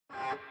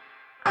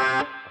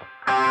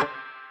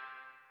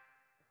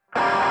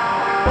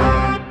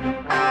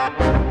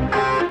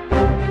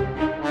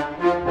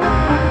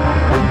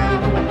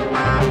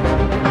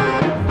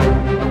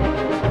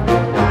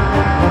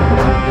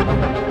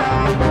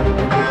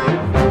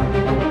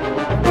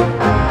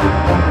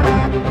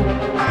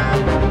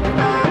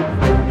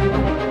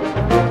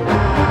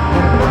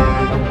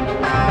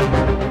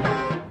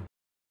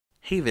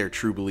Hey there,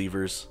 true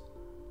believers.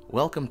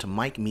 Welcome to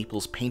Mike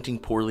Meeple's Painting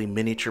Poorly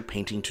Miniature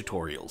Painting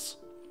Tutorials.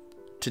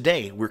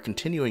 Today, we're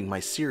continuing my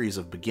series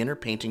of beginner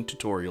painting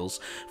tutorials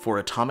for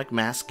Atomic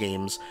Mass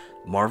Games'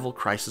 Marvel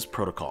Crisis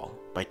Protocol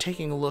by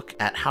taking a look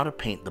at how to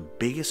paint the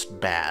biggest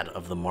bad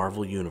of the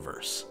Marvel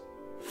Universe,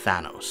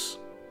 Thanos.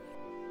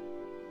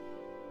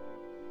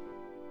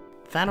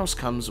 Thanos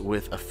comes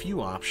with a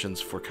few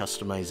options for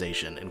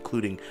customization,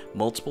 including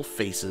multiple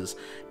faces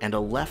and a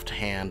left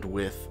hand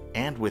with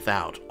and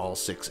without all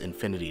 6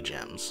 Infinity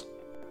Gems.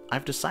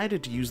 I've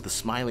decided to use the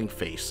smiling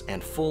face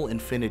and full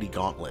Infinity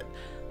Gauntlet,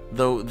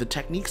 though the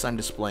techniques I'm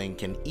displaying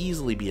can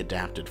easily be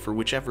adapted for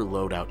whichever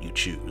loadout you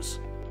choose.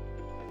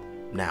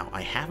 Now,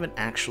 I haven't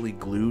actually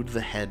glued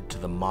the head to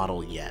the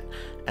model yet,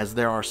 as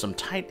there are some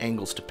tight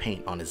angles to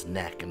paint on his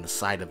neck and the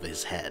side of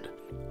his head.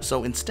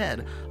 So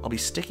instead, I'll be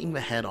sticking the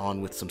head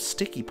on with some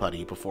sticky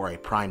putty before I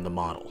prime the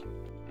model.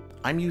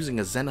 I'm using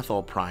a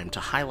zenithal prime to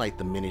highlight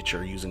the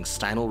miniature using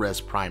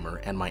Stynylrez primer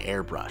and my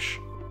airbrush.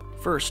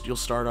 First, you'll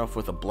start off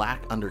with a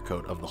black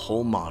undercoat of the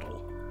whole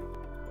model.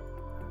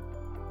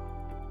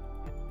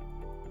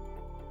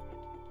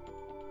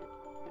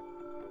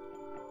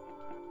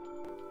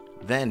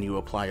 Then you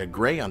apply a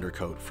gray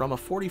undercoat from a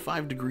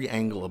 45-degree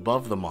angle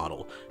above the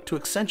model to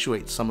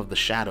accentuate some of the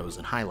shadows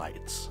and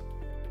highlights.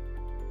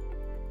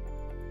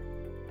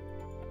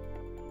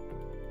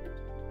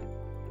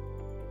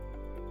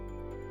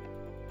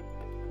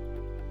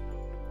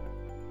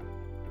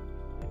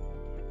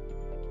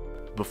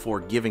 Before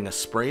giving a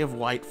spray of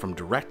white from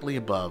directly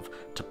above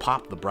to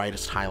pop the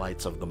brightest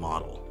highlights of the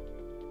model.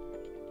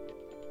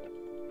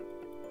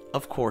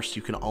 Of course,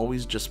 you can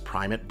always just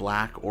prime it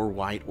black or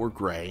white or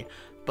gray,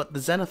 but the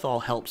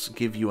zenithal helps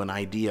give you an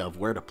idea of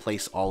where to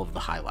place all of the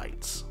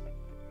highlights.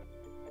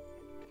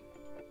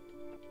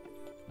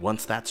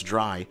 Once that's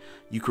dry,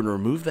 you can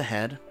remove the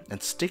head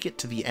and stick it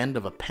to the end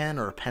of a pen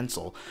or a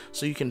pencil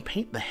so you can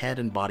paint the head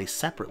and body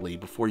separately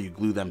before you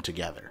glue them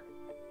together.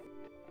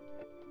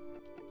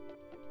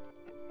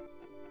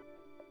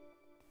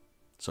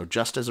 So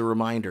just as a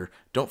reminder,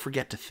 don't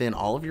forget to thin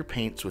all of your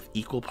paints with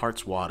equal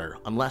parts water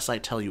unless I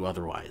tell you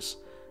otherwise.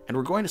 And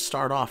we're going to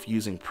start off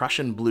using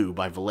Prussian Blue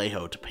by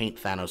Vallejo to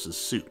paint Thanos'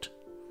 suit.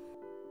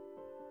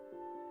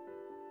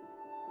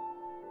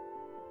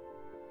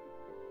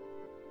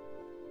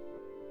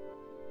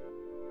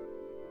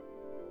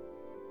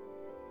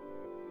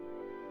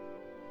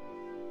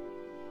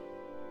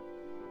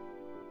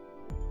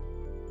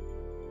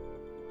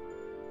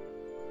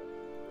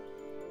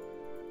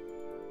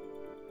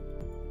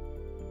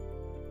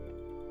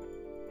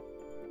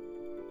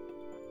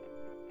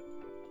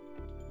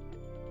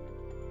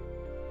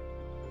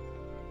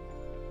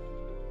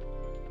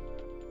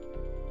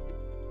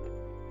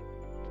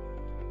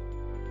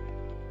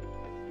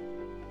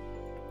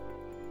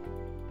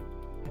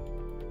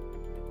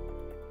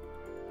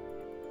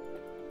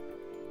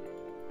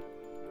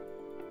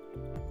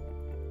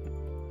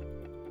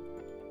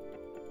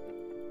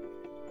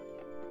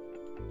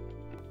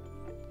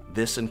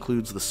 This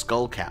includes the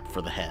skull cap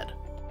for the head.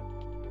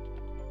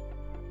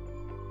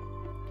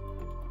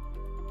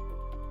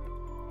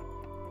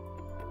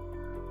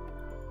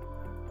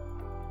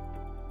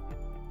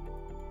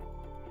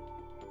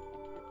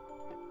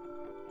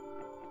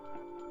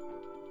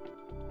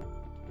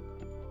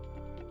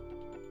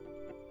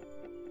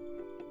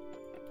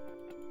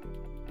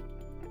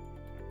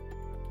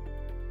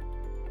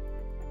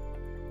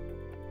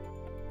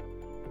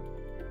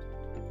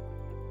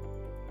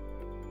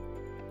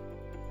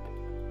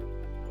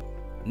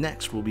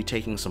 Next, we'll be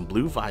taking some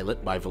Blue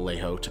Violet by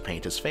Vallejo to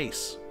paint his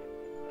face.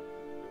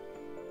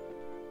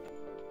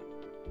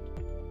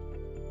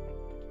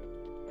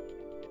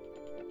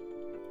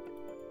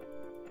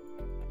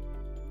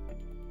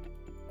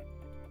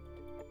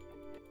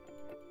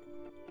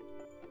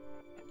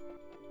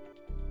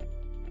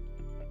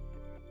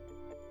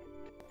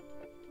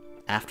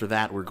 After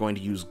that, we're going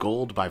to use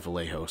Gold by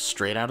Vallejo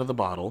straight out of the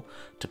bottle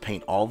to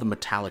paint all the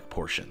metallic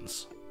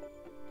portions.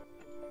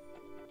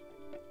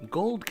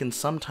 Gold can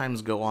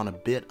sometimes go on a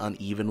bit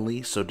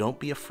unevenly, so don't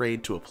be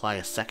afraid to apply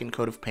a second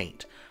coat of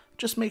paint.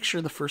 Just make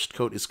sure the first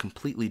coat is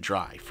completely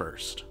dry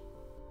first.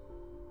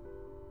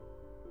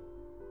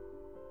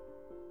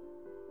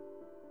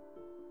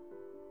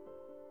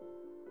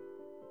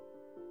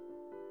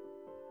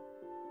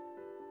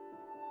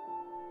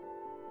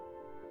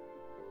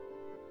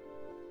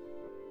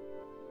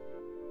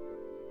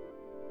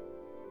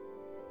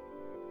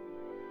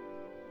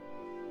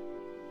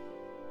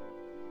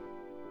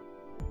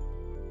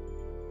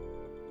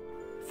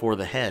 For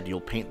the head,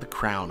 you'll paint the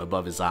crown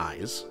above his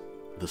eyes,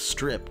 the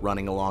strip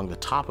running along the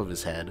top of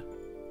his head,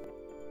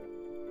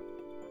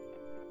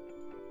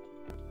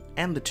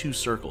 and the 2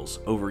 circles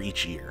over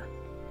each ear.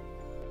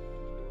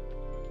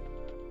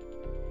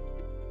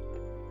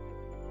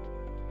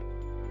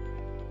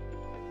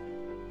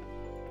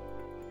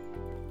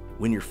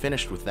 When you're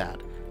finished with that,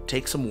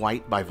 take some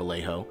white by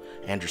Vallejo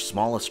and your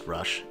smallest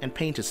brush and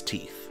paint his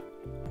teeth.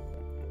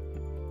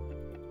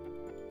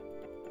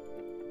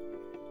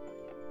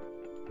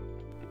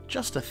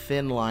 Just a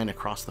thin line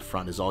across the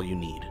front is all you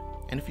need,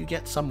 and if you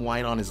get some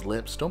white on his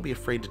lips, don't be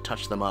afraid to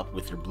touch them up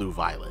with your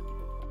blue-violet.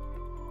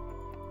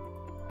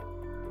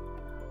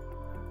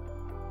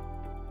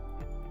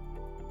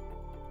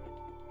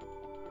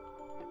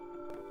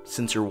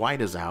 Since your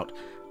white is out,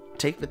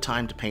 take the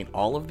time to paint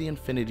all of the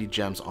infinity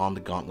gems on the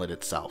gauntlet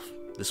itself.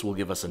 This will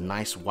give us a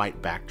nice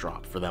white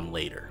backdrop for them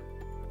later.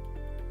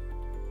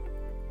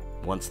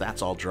 Once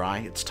that's all dry,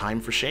 it's time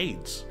for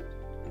shades.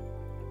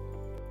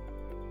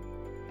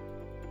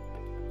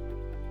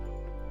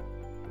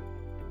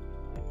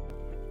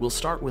 We'll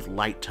start with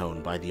Light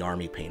Tone by the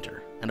Army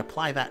Painter, and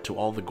apply that to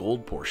all the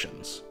gold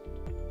portions.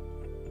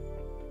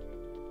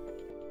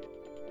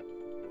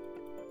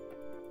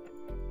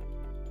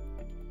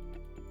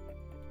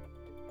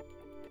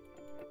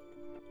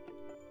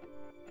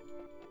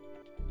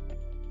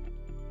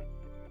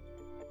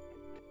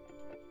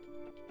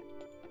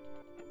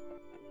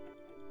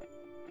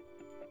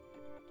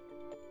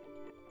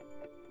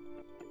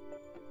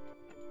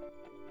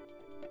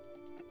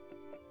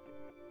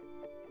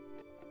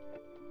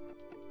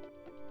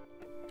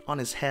 On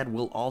his head,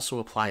 we'll also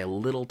apply a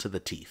little to the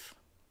teeth.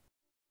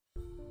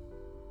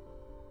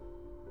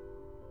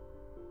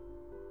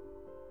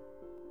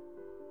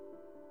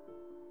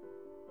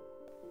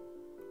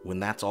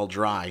 When that's all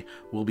dry,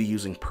 we'll be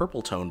using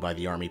Purple Tone by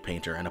the Army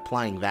Painter and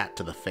applying that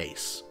to the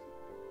face.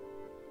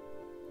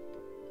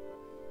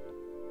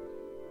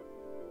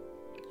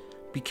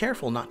 Be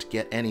careful not to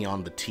get any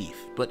on the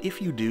teeth, but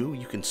if you do,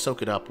 you can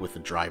soak it up with a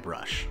dry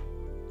brush.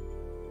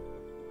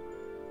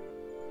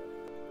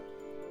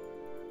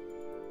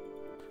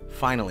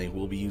 Finally,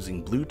 we'll be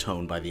using Blue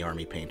Tone by the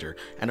Army Painter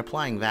and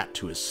applying that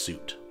to his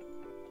suit.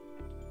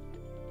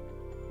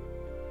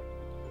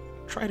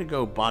 Try to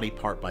go body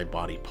part by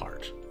body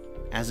part,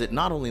 as it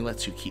not only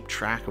lets you keep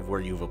track of where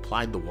you've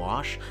applied the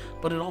wash,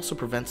 but it also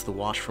prevents the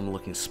wash from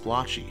looking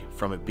splotchy,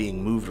 from it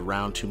being moved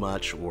around too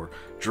much or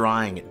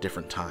drying at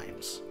different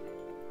times.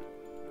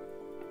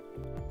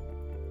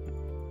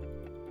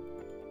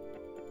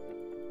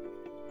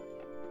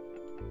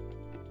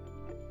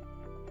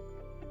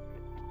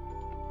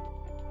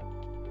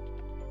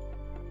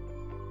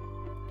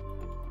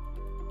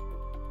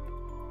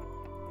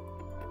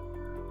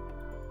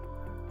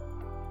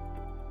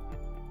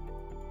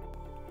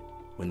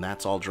 When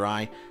that's all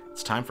dry,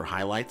 it's time for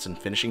highlights and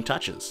finishing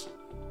touches.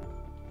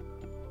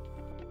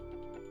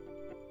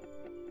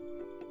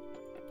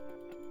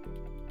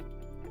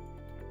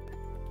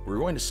 We're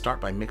going to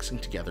start by mixing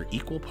together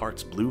equal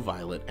parts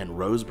blue-violet and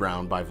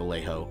rose-brown by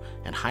Vallejo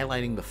and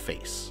highlighting the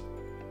face.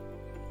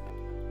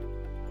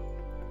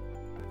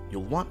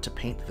 You'll want to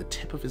paint the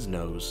tip of his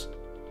nose,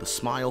 the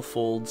smile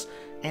folds,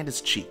 and his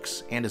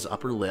cheeks and his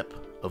upper lip,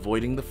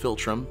 avoiding the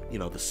philtrum,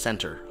 the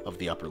center of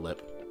the upper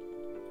lip.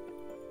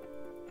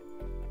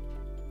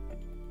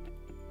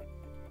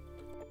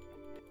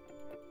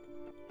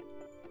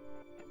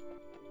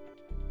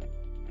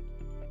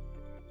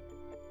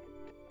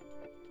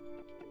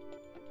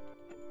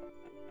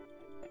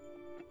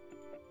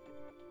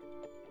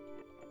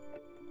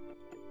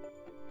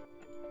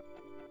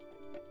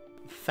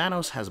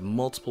 Thanos has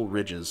multiple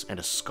ridges and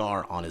a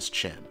scar on his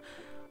chin,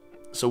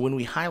 so when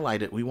we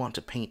highlight it, we want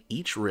to paint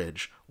each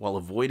ridge while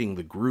avoiding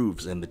the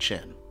grooves in the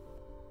chin.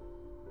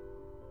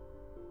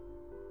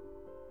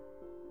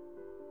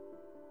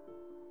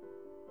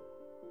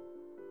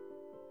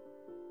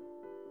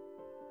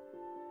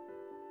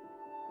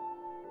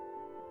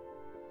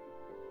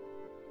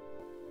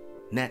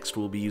 Next,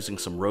 we'll be using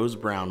some rose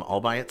brown all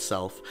by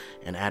itself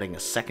and adding a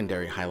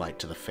secondary highlight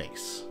to the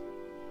face.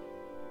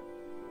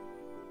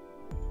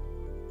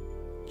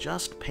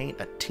 Just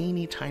paint a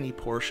teeny tiny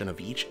portion of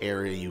each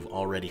area you've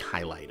already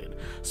highlighted,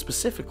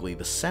 specifically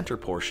the center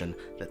portion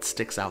that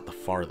sticks out the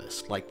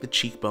farthest, like the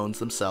cheekbones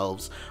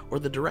themselves or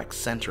the direct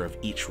center of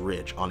each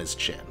ridge on his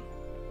chin.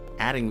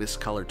 Adding this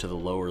color to the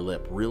lower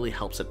lip really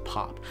helps it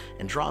pop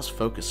and draws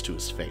focus to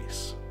his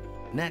face.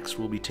 Next,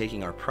 we'll be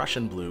taking our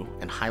Prussian blue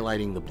and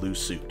highlighting the blue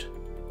suit.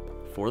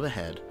 For the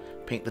head,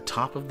 paint the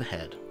top of the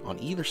head on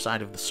either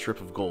side of the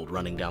strip of gold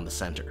running down the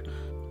center,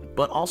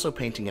 but also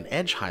painting an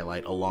edge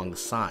highlight along the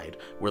side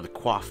where the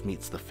coif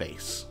meets the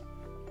face.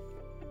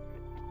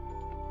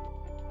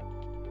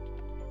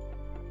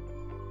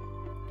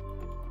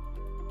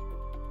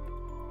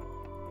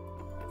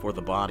 For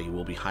the body,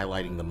 we'll be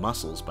highlighting the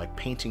muscles by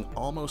painting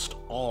almost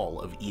all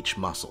of each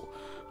muscle,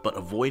 but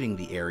avoiding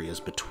the areas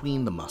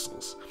between the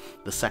muscles,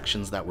 the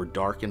sections that were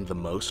darkened the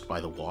most by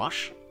the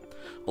wash,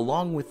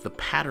 along with the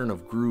pattern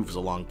of grooves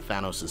along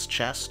Thanos'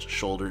 chest,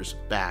 shoulders,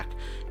 back,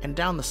 and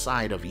down the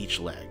side of each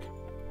leg.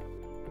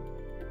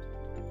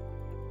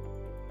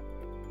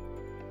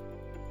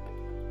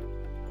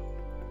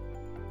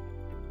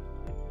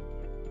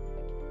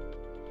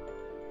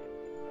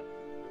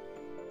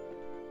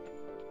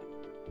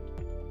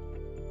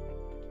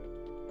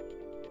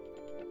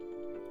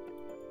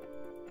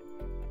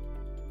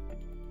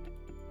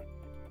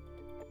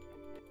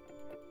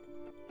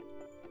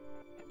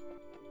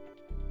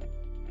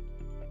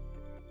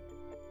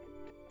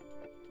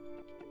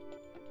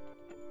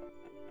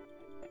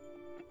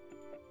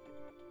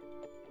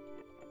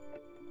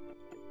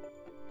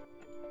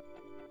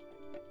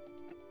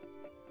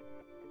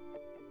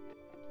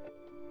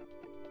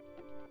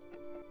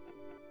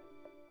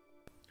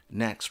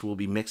 Next, we'll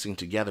be mixing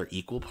together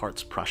equal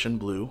parts Prussian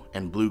blue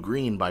and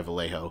blue-green by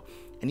Vallejo,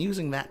 and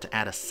using that to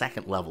add a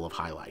second level of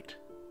highlight.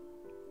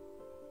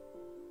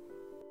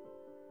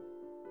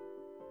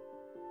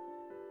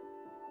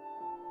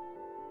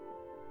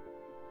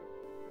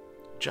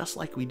 Just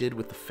like we did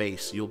with the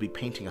face, you'll be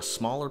painting a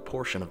smaller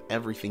portion of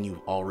everything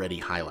you've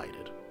already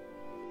highlighted.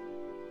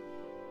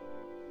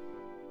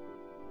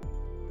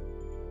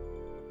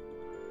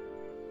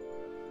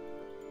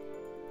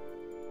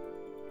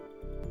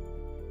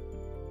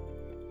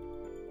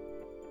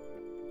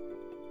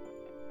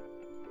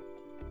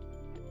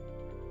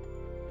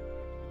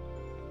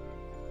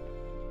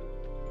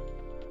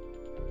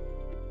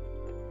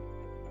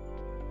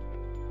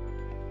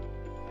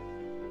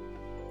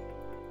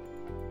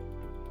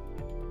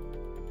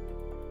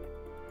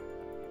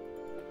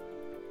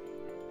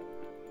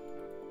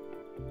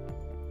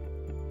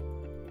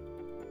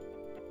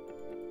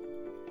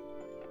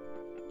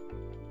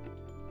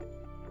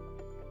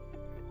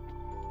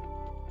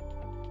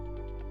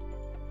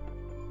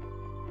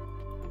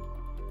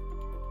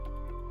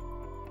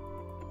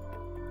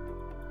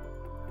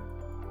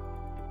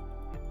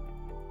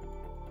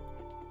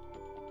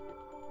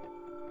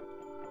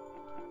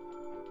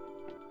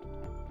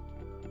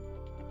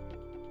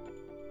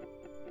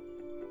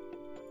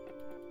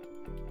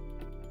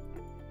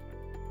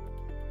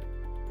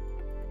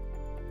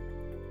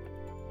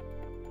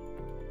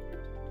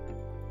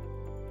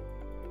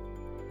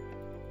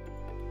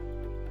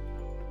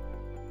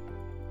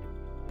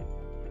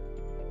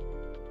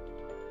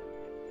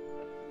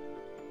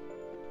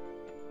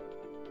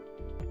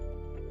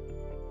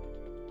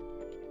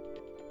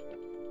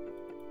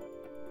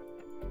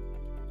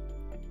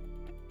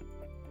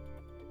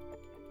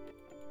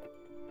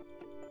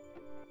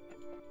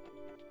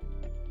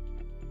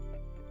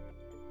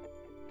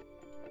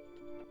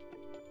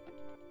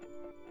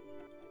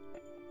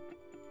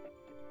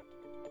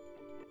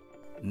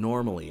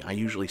 Normally, I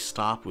usually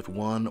stop with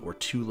 1 or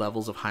 2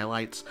 levels of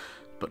highlights,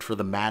 but for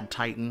the Mad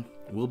Titan,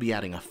 we'll be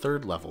adding a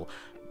third level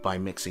by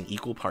mixing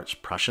equal parts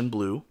Prussian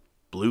blue,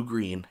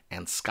 blue-green,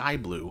 and sky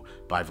blue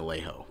by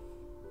Vallejo.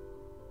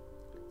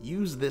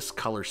 Use this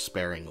color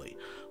sparingly.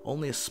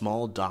 Only a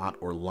small dot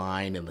or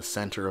line in the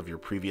center of your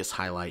previous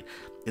highlight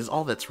is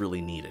all that's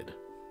really needed.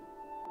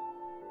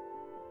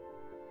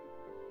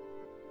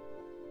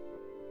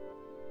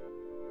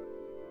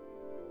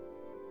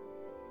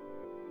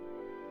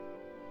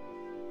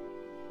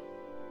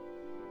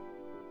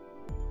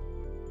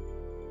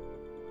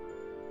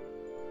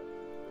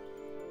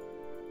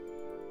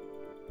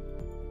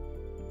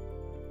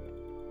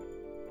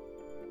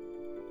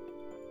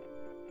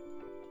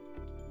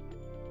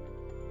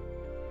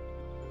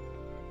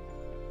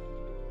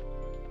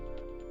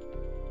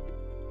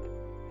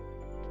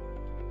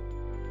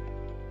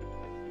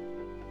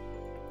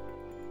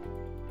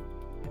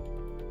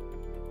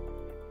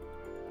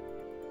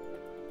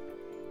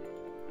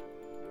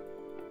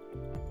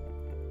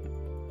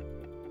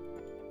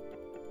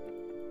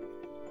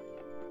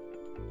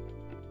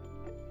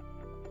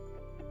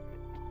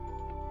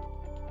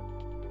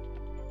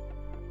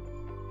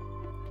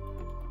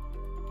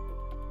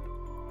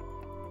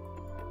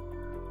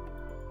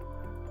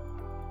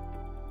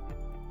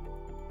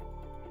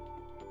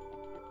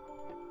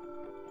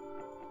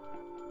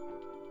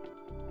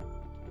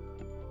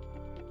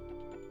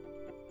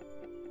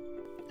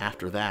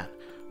 After that,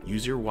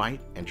 use your white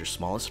and your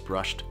smallest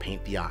brush to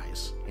paint the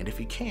eyes, and if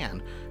you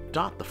can,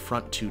 dot the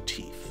front 2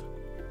 teeth.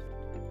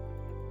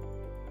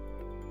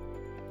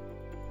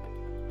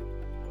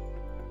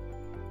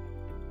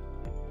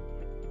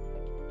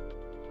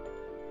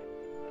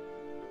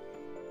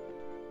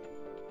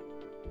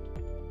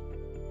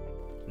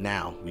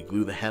 Now, we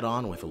glue the head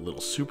on with a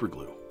little super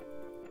glue.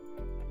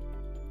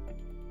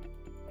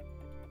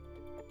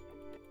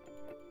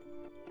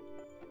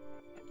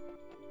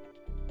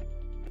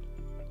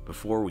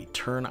 Before we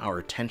turn our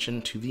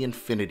attention to the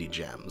Infinity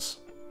Gems.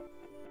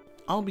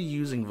 I'll be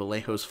using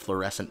Vallejo's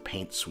fluorescent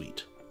paint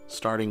suite,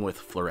 starting with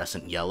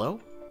fluorescent yellow,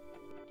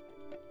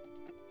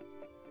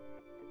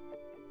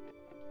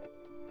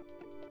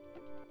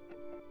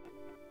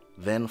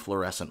 then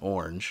fluorescent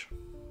orange,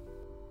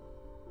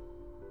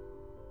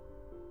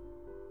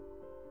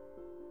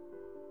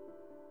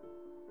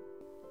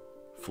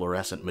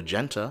 fluorescent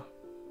magenta,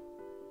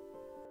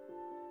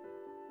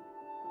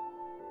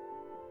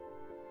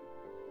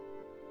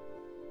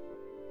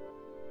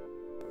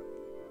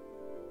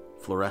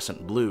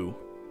 fluorescent blue,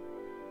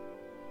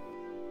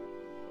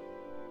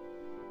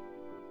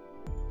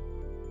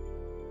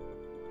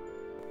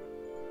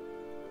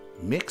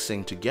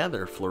 mixing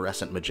together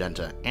fluorescent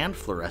magenta and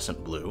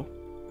fluorescent blue,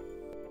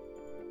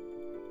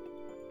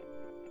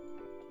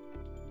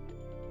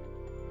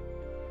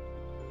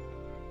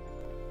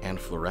 and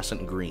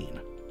fluorescent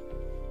green.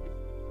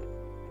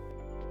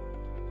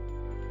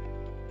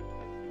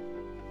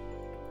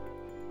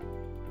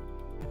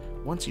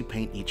 Once you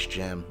paint each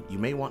gem, you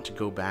may want to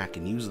go back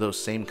and use those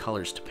same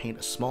colors to paint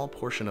a small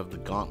portion of the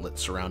gauntlet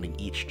surrounding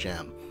each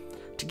gem,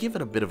 to give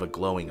it a bit of a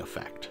glowing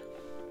effect.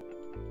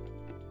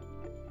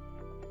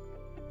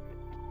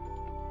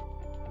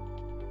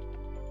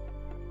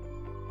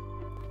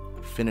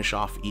 finish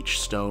off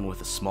each stone with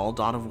a small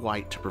dot of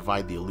white to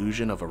provide the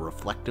illusion of a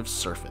reflective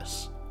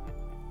surface.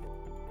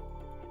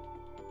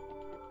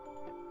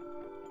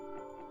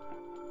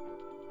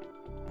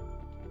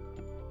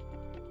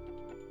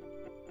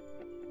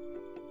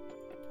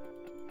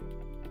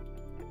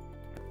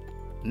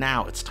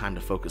 Now it's time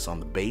to focus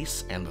on the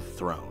base and the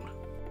throne.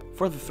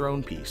 For the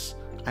throne piece,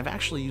 I've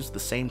actually used the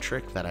same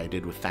trick that I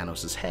did with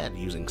Thanos' head,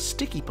 using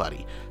sticky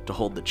putty to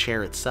hold the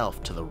chair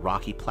itself to the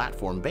rocky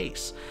platform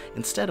base,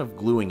 instead of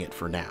gluing it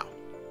for now.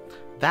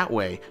 That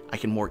way, I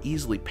can more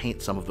easily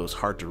paint some of those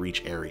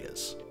hard-to-reach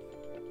areas.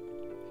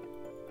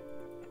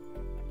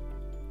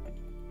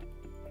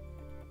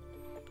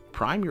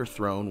 Prime your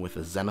throne with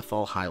a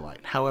zenithal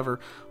highlight. However,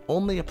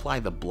 only apply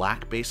the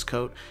black base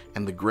coat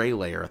and the gray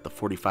layer at the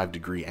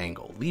 45-degree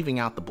angle, leaving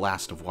out the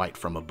blast of white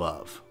from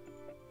above.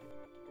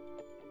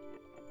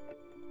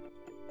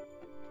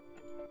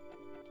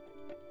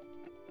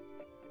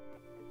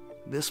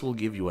 This will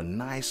give you a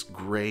nice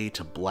gray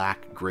to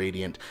black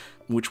gradient,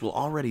 which will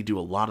already do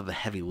a lot of the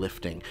heavy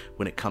lifting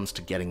when it comes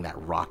to getting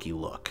that rocky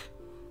look.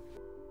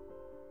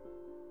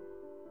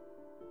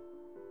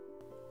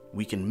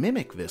 We can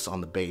mimic this on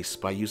the base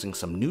by using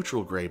some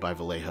neutral gray by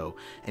Vallejo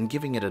and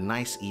giving it a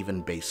nice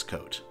even base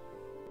coat.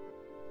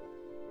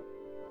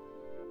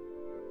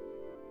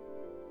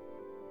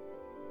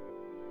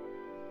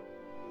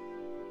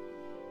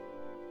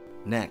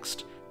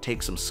 Next,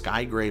 take some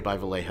sky gray by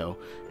Vallejo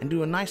and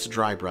do a nice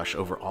dry brush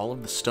over all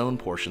of the stone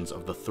portions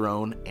of the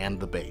throne and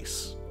the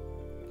base.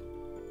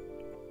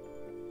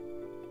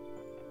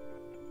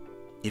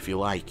 If you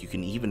like, you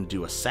can even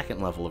do a second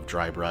level of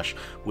dry brush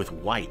with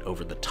white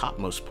over the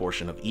topmost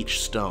portion of each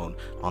stone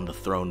on the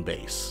throne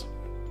base.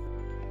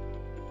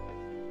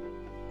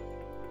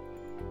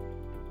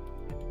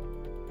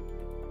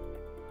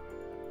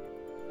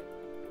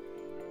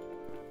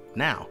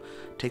 Now,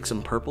 take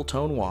some purple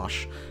tone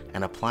wash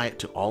and apply it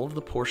to all of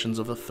the portions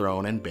of the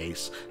throne and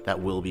base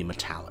that will be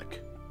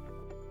metallic.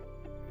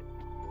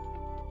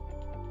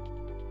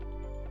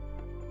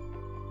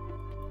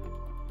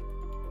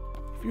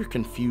 If you're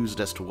confused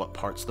as to what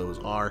parts those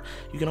are,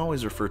 you can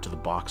always refer to the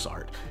box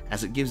art,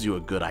 as it gives you a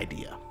good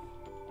idea.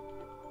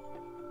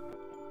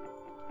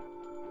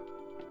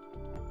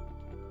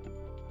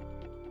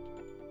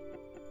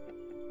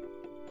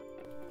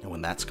 And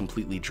when that's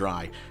completely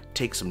dry,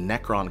 take some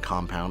Necron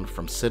compound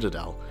from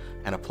Citadel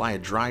and apply a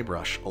dry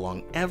brush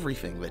along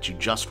everything that you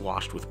just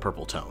washed with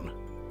purple tone.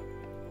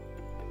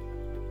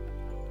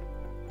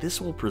 This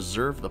will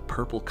preserve the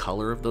purple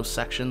color of those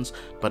sections,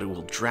 but it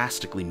will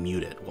drastically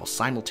mute it, while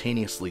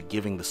simultaneously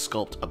giving the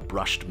sculpt a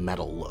brushed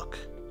metal look.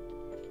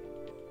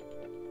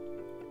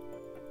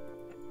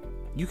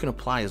 You can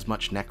apply as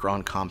much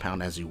Necron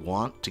compound as you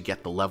want to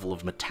get the level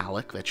of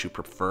metallic that you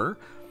prefer,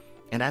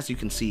 and as you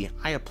can see,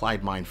 I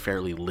applied mine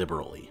fairly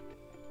liberally.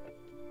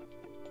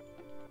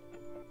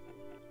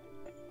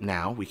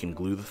 Now we can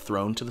glue the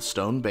throne to the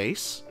stone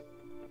base.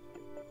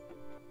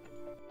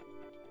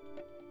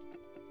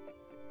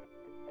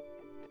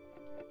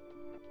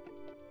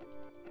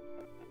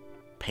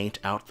 Paint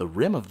out the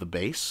rim of the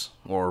base,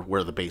 or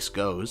where the base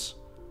goes.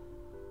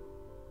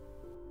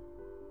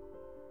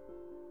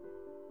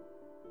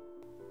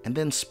 And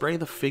then spray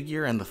the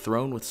figure and the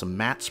throne with some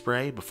matte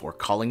spray before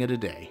calling it a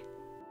day.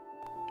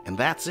 And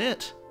that's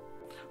it!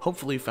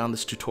 Hopefully you found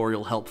this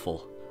tutorial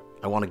helpful.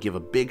 I want to give a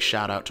big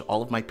shout out to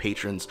all of my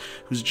patrons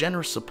whose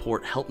generous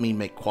support helped me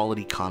make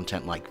quality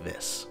content like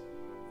this.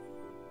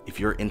 If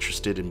you're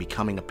interested in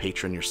becoming a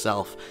patron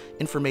yourself,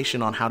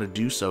 information on how to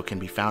do so can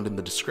be found in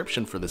the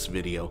description for this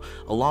video,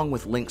 along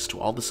with links to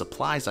all the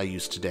supplies I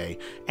used today,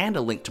 and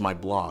a link to my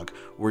blog,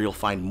 where you'll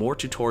find more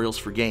tutorials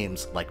for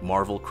games like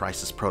Marvel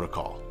Crisis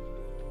Protocol.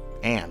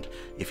 And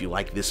if you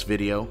like this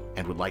video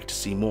and would like to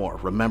see more,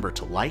 remember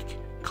to like,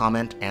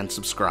 comment, and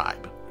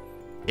subscribe.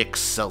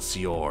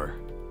 Excelsior!